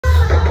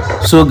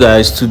So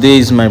guys, today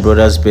is my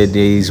brother's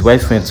birthday. His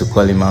wife went to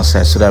call him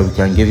outside so that we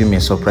can give him a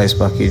surprise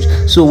package.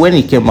 So when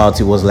he came out,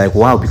 he was like,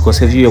 wow,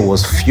 because everywhere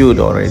was filled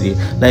already.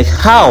 Like,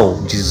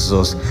 how?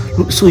 Jesus.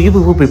 So you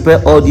people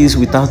prepare all this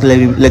without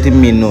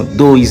letting me know,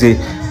 though it's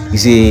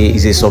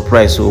a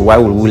surprise, so why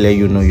would we let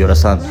you know? You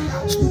understand?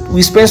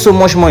 We spend so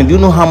much money. Do you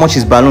know how much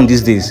is balloon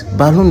these days?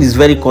 Balloon is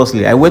very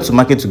costly. I went to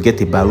market to get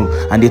a balloon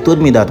and they told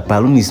me that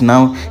balloon is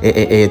now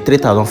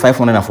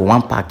 3,500 for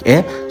one pack.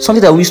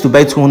 Something that we used to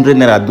buy 200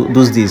 naira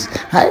those days.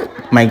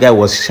 My guy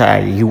was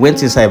shy. He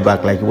went inside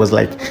back, like he was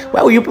like,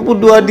 why will you people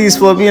do all this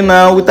for me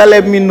now without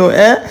letting me know?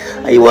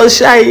 He was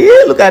shy.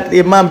 Look at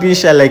a man being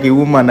shy like a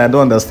woman. I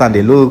don't understand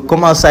it. Look,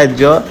 come outside,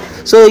 Joe.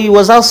 So he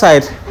was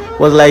outside,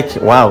 was like,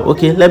 wow,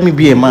 okay, let me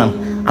be a man.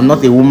 I'm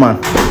not a woman.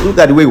 Look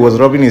at the way he was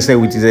rubbing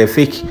himself with his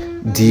fake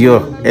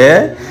Dior.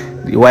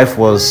 The wife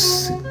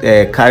was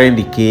carrying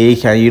the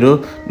cake, and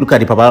look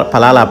at the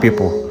Palala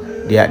people.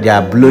 They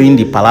are blowing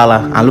the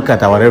Palala, and look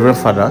at our Reverend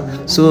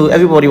Father. So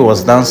everybody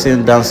was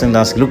dancing.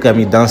 Look at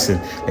me dancing.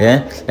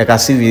 Like I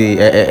see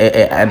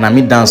and I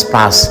me dance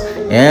pass.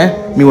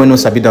 Me when no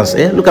sabi dance.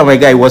 Look at my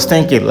guy. He was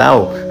thinking,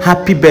 wow,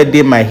 happy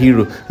birthday, my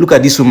hero. Look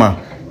at this woman.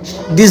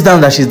 This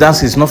dance that she's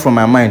dancing is not from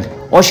my mind.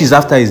 All she's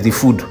after is the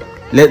food.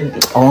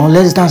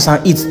 Let's dance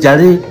and eat,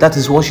 Jare. That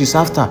is what she's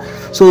after.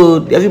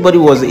 So everybody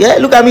was,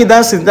 look at me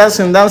dancing. Look at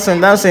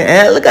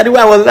the way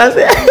I was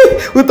dancing.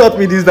 Who taught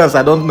me this dance?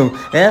 I don't know.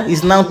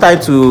 It's now time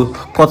to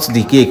cut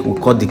the cake.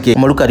 We'll cut the cake.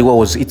 Look at the way I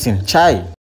was eating. Chai.